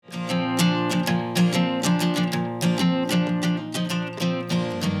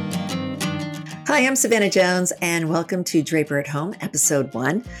Hi, I'm Savannah Jones, and welcome to Draper at Home, Episode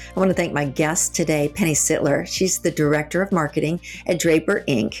 1. I want to thank my guest today, Penny Sitler. She's the Director of Marketing at Draper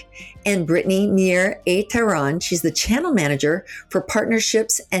Inc., and Brittany Mier y Terán. She's the Channel Manager for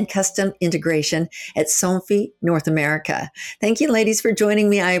Partnerships and Custom Integration at Somfy North America. Thank you, ladies, for joining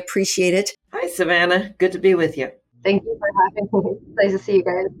me. I appreciate it. Hi, Savannah. Good to be with you. Thank you for having me. Nice to see you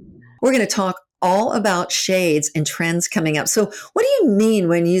guys. We're going to talk all about shades and trends coming up. So what do you mean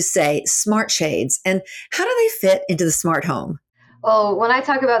when you say smart shades, and how do they fit into the smart home? Well, when I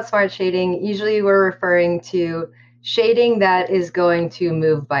talk about smart shading, usually we're referring to shading that is going to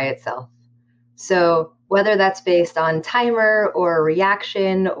move by itself. So whether that's based on timer or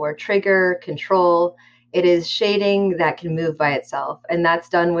reaction or trigger control, it is shading that can move by itself. And that's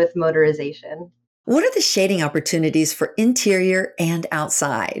done with motorization. What are the shading opportunities for interior and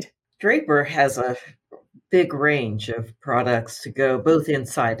outside? Draper has a big range of products to go both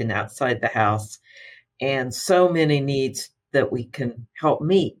inside and outside the house, and so many needs that we can help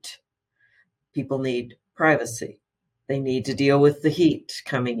meet. People need privacy. They need to deal with the heat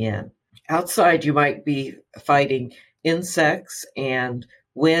coming in. Outside, you might be fighting insects and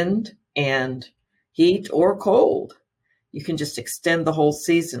wind and heat or cold. You can just extend the whole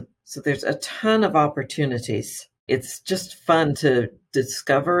season. So there's a ton of opportunities. It's just fun to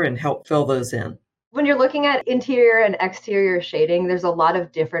discover and help fill those in. When you're looking at interior and exterior shading, there's a lot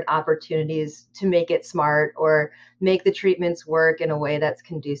of different opportunities to make it smart or make the treatments work in a way that's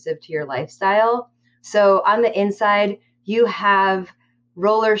conducive to your lifestyle. So on the inside, you have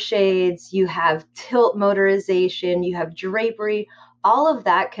roller shades, you have tilt motorization, you have drapery. All of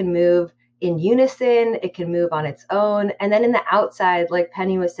that can move in unison, it can move on its own. And then in the outside, like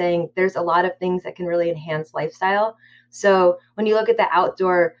Penny was saying, there's a lot of things that can really enhance lifestyle. So when you look at the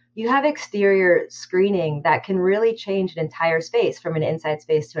outdoor, you have exterior screening that can really change an entire space from an inside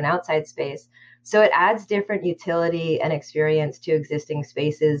space to an outside space. So it adds different utility and experience to existing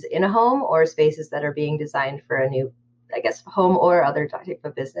spaces in a home or spaces that are being designed for a new, home or other type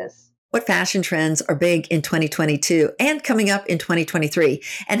of business. What fashion trends are big in 2022 and coming up in 2023?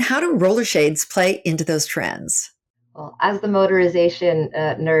 And how do roller shades play into those trends? Well, as the motorization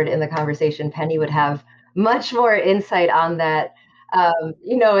nerd in the conversation, Penny would have much more insight on that.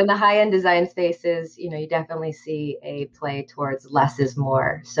 In the high-end design spaces, you definitely see a play towards less is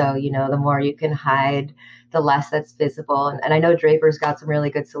more. So, the more you can hide, the less that's visible. And I know Draper's got some really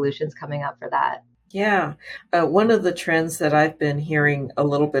good solutions coming up for that. Yeah. One of the trends that I've been hearing a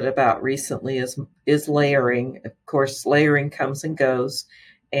little bit about recently is layering. Of course, layering comes and goes,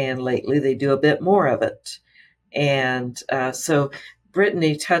 and lately they do a bit more of it. And so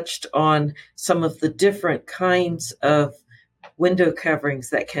Brittany touched on some of the different kinds of window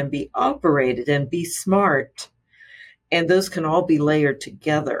coverings that can be operated and be smart, and those can all be layered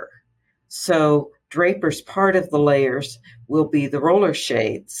together. So Draper's part of the layers will be the roller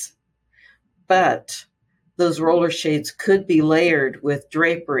shades, but those roller shades could be layered with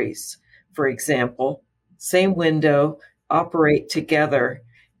draperies. For example, same window, operate together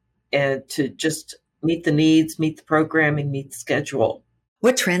and to just meet the needs, meet the programming, meet the schedule.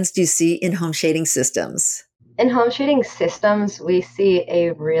 What trends do you see in home shading systems? In home shading systems, we see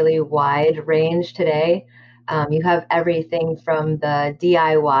a really wide range today. You have everything from the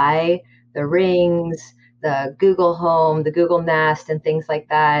DIY, the rings, the Google Home, the Google Nest, and things like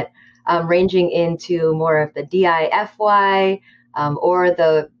that, ranging into more of the DIFY or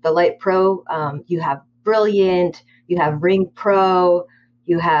the Light Pro. You have Brilliant, you have Ring Pro,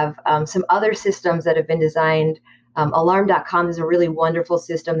 you have some other systems that have been designed. Alarm.com is a really wonderful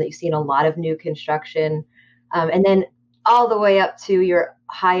system that you see in a lot of new construction. And then all the way up to your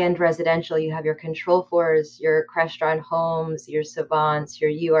high-end residential, you have your Control 4s, your Crestron Homes, your Savants, your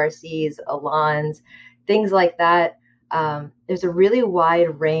URCs, Alans, things like that. There's a really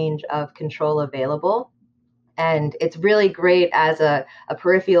wide range of control available. And it's really great as a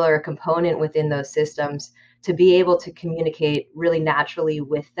peripheral or a component within those systems to be able to communicate really naturally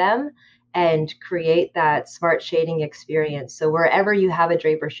with them and create that smart shading experience. So wherever you have a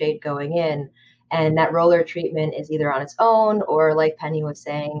Draper shade going in, and that roller treatment is either on its own or, like Penny was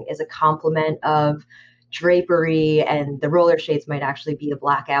saying, is a complement of drapery, and the roller shades might actually be a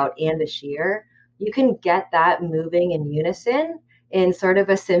blackout and a sheer, you can get that moving in unison in sort of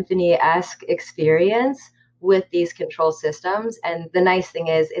a symphony-esque experience with these control systems. And the nice thing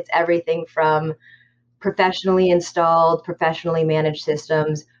is it's everything from professionally installed, professionally managed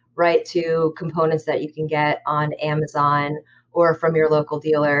systems right to components that you can get on Amazon or from your local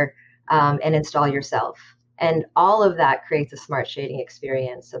dealer and install yourself. And all of that creates a smart shading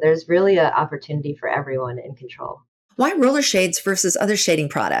experience. So there's really an opportunity for everyone in control. Why roller shades versus other shading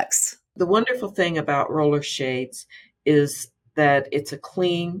products? The wonderful thing about roller shades is that it's a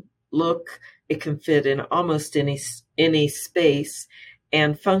clean look. It can fit in almost any space,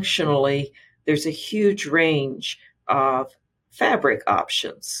 and functionally, there's a huge range of fabric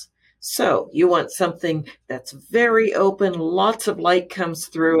options. So you want something that's very open, lots of light comes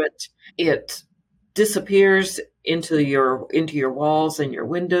through it. It disappears into your walls and your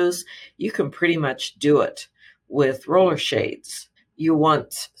windows. You can pretty much do it with roller shades. You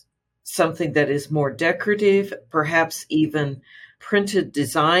want something that is more decorative, perhaps even printed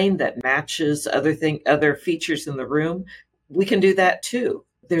design that matches other features in the room. We can do that too.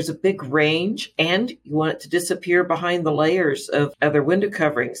 There's a big range, and you want it to disappear behind the layers of other window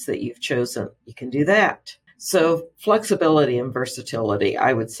coverings that you've chosen. You can do that. So flexibility and versatility,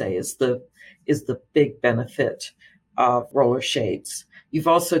 I would say, is the big benefit of roller shades. You've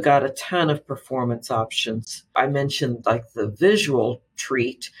also got a ton of performance options. I mentioned like the visual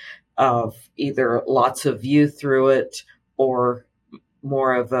treat of either lots of view through it or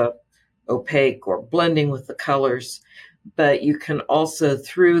more of a opaque or blending with the colors. But you can also,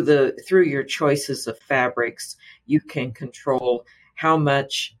 through your choices of fabrics, you can control how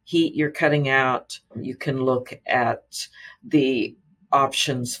much heat you're cutting out. You can look at the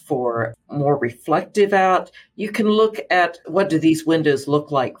options for more reflective out. You can look at what do these windows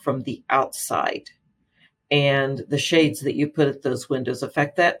look like from the outside, and the shades that you put at those windows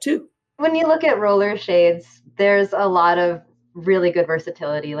affect that too. When you look at roller shades, there's a lot of really good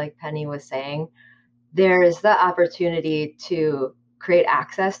versatility, like Penny was saying. There's the opportunity to create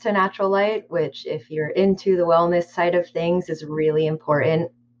access to natural light, which, if you're into the wellness side of things, is really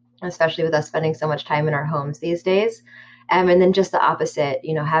important, especially with us spending so much time in our homes these days. And then just the opposite,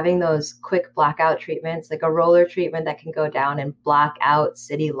 having those quick blackout treatments, like a roller treatment that can go down and block out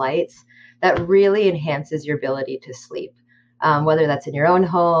city lights, that really enhances your ability to sleep, whether that's in your own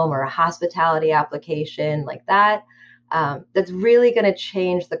home or a hospitality application like that. That's really going to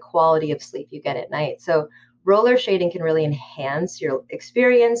change the quality of sleep you get at night. So roller shading can really enhance your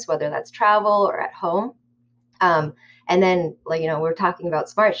experience, whether that's travel or at home. And then, we're talking about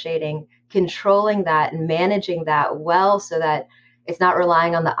smart shading, controlling that and managing that well so that it's not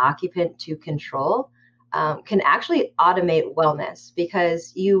relying on the occupant to control, can actually automate wellness,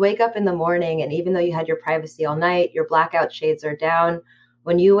 because you wake up in the morning and even though you had your privacy all night, your blackout shades are down.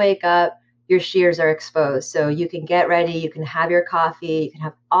 When you wake up, your shears are exposed. So you can get ready, you can have your coffee, you can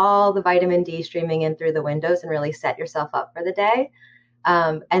have all the vitamin D streaming in through the windows and really set yourself up for the day.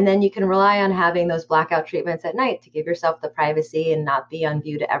 And then you can rely on having those blackout treatments at night to give yourself the privacy and not be on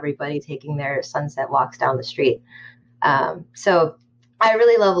view to everybody taking their sunset walks down the street. So I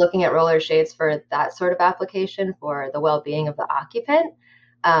really love looking at roller shades for that sort of application for the well-being of the occupant.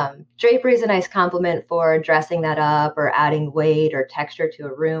 Drapery is a nice complement for dressing that up or adding weight or texture to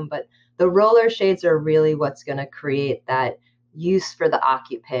a room, but the roller shades are really what's going to create that use for the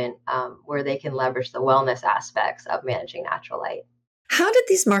occupant, where they can leverage the wellness aspects of managing natural light. How did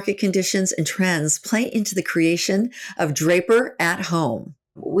these market conditions and trends play into the creation of Draper at Home?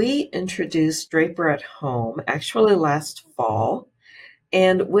 We introduced Draper at Home actually last fall,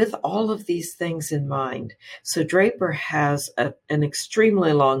 and with all of these things in mind. So Draper has an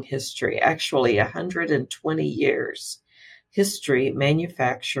extremely long history, actually 120 years history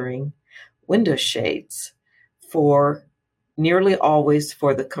manufacturing window shades, for nearly always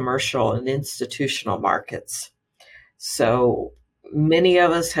for the commercial and institutional markets. So many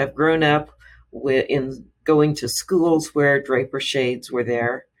of us have grown up in going to schools where Draper shades were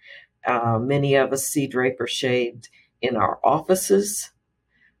there. Many of us see Draper shade in our offices.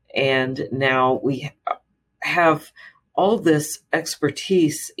 And now we have all this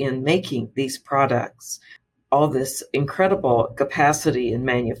expertise in making these products, all this incredible capacity in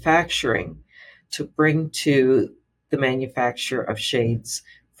manufacturing to bring to the manufacture of shades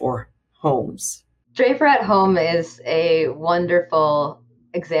for homes. Draper at Home is a wonderful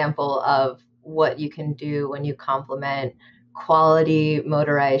example of what you can do when you complement quality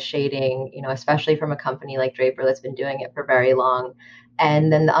motorized shading, especially from a company like Draper that's been doing it for very long.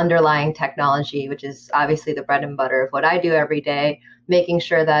 And then the underlying technology, which is obviously the bread and butter of what I do every day, making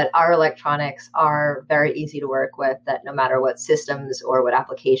sure that our electronics are very easy to work with, that no matter what systems or what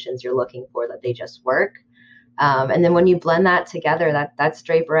applications you're looking for, that they just work. And then when you blend that together, that's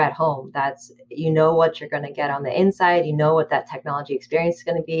Draper at Home. That's, what you're going to get on the inside, what that technology experience is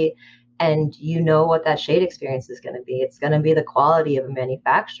going to be, and what that shade experience is going to be. It's going to be the quality of a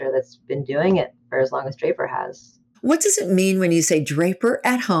manufacturer that's been doing it for as long as Draper has. What does it mean when you say Draper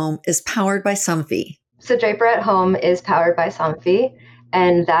at Home is powered by Somfy? So Draper at Home is powered by Somfy.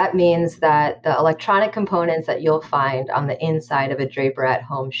 And that means that the electronic components that you'll find on the inside of a Draper at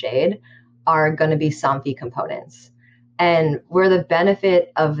Home shade are going to be Somfy components. And where the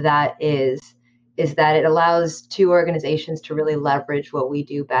benefit of that is that it allows two organizations to really leverage what we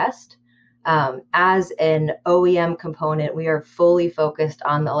do best. As an OEM component, we are fully focused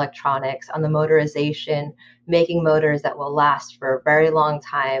on the electronics, on the motorization, making motors that will last for a very long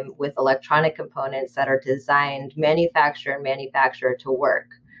time with electronic components that are designed, manufacturer to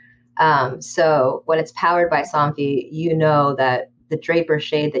work. So when it's powered by Somfy, you know that the Draper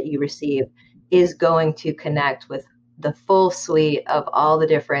shade that you receive is going to connect with the full suite of all the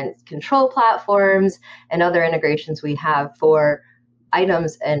different control platforms and other integrations we have for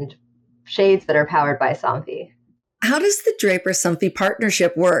items and shades that are powered by Somfy. How does the Draper Somfy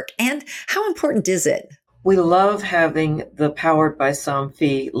partnership work, and how important is it? We love having the Powered by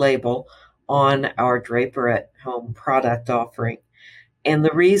Somfy label on our Draper at Home product offering. And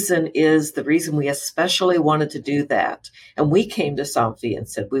the reason we especially wanted to do that, and we came to Somfy and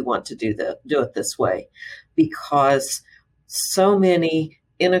said we want to do it this way, because so many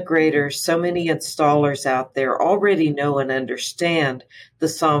integrators, so many installers out there already know and understand the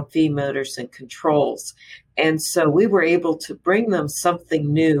Somfy motors and controls. And so we were able to bring them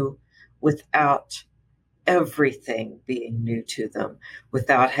something new without everything being new to them,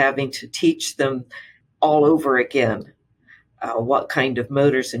 without having to teach them all over again what kind of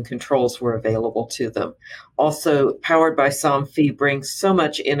motors and controls were available to them. Also, Powered by Somfy brings so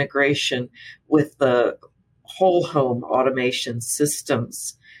much integration with the whole home automation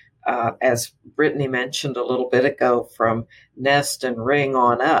systems, as Brittany mentioned a little bit ago, from Nest and Ring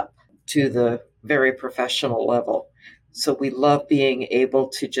on up to the very professional level. So we love being able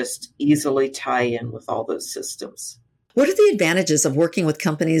to just easily tie in with all those systems. What are the advantages of working with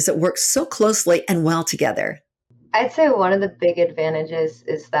companies that work so closely and well together? I'd say one of the big advantages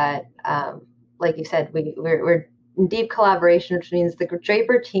is that, like you said, we're in deep collaboration, which means the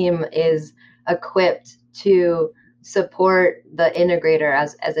Draper team is equipped to support the integrator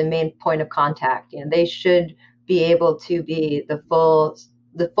as a main point of contact. You know, they should be able to be the full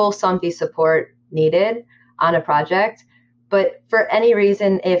Somfy support needed on a project. But for any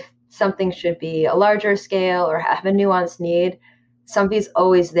reason, if something should be a larger scale or have a nuanced need, Somfy's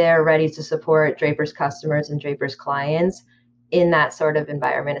always there ready to support Draper's customers and Draper's clients in that sort of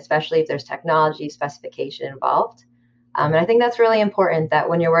environment, especially if there's technology specification involved. And I think that's really important, that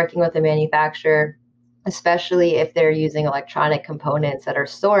when you're working with a manufacturer, especially if they're using electronic components that are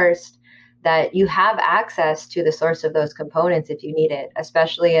sourced, that you have access to the source of those components if you need it,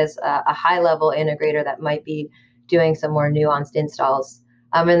 especially as a high-level integrator that might be doing some more nuanced installs.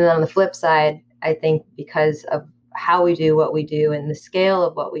 And then on the flip side, I think because of how we do what we do and the scale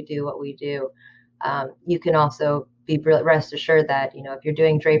of what we do, you can also be rest assured that, you know, if you're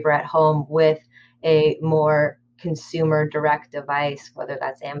doing Draper at Home with a more consumer direct device, whether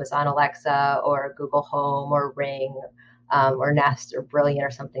that's Amazon Alexa or Google Home or Ring or Nest or Brilliant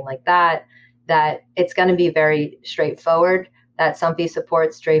or something like that, that it's going to be very straightforward, that Somfy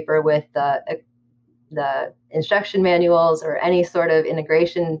supports Draper with the instruction manuals or any sort of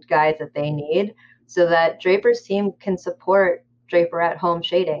integration guides that they need, so that Draper's team can support Draper at Home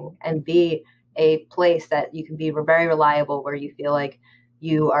shading and be a place that you can be very reliable, where you feel like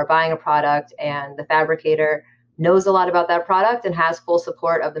you are buying a product and the fabricator knows a lot about that product and has full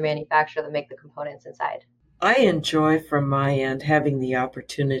support of the manufacturer that make the components inside. I enjoy, from my end, having the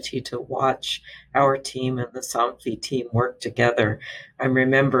opportunity to watch our team and the Somfy team work together. I'm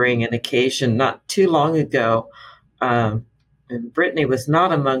remembering an occasion not too long ago, and Brittany was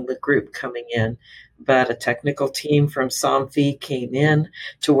not among the group coming in, but a technical team from Somfy came in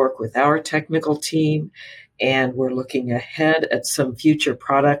to work with our technical team, and we're looking ahead at some future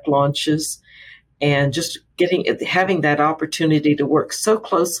product launches. And just having that opportunity to work so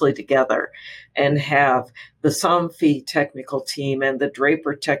closely together and have the Somfy technical team and the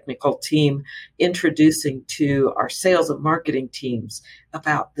Draper technical team introducing to our sales and marketing teams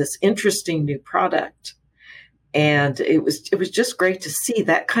about this interesting new product. And it was just great to see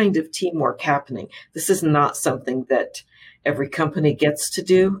that kind of teamwork happening. This is not something that every company gets to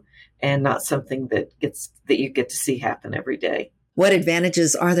do, and not something that you get to see happen every day. What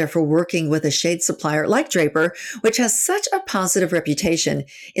advantages are there for working with a shade supplier like Draper, which has such a positive reputation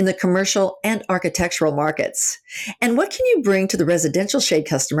in the commercial and architectural markets? And what can you bring to the residential shade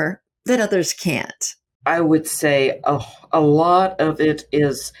customer that others can't? I would say a lot of it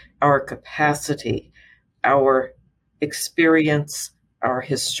is our capacity, our experience, our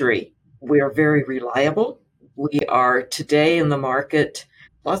history. We are very reliable. We are today in the market,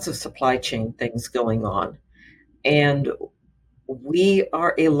 lots of supply chain things going on. And we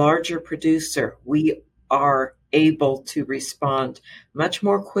are a larger producer. We are able to respond much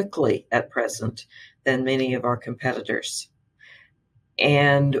more quickly at present than many of our competitors.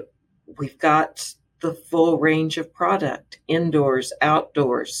 And we've got the full range of product, indoors,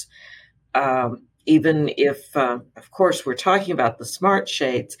 outdoors. Even if, of course, we're talking about the smart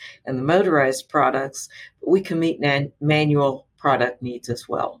shades and the motorized products, but we can meet manual product needs as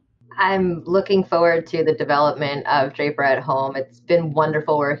well. I'm looking forward to the development of Draper at Home. It's been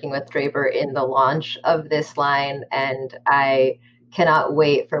wonderful working with Draper in the launch of this line, and I cannot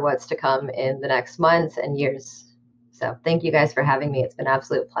wait for what's to come in the next months and years. So thank you guys for having me. It's been an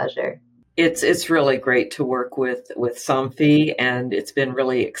absolute pleasure. It's really great to work with Somfy, and it's been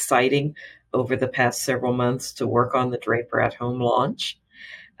really exciting over the past several months to work on the Draper at Home launch.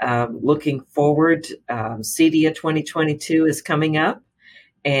 Looking forward, CEDIA 2022 is coming up,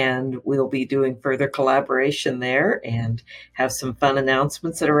 and we'll be doing further collaboration there and have some fun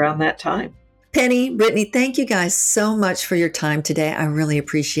announcements at around that time. Penny, Brittany, thank you guys so much for your time today. I really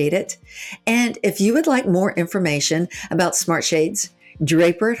appreciate it. And if you would like more information about smart shades,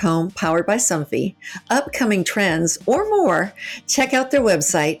 Draper at Home, powered by Somfy, upcoming trends, or more, check out their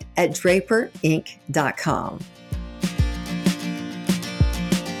website at draperinc.com.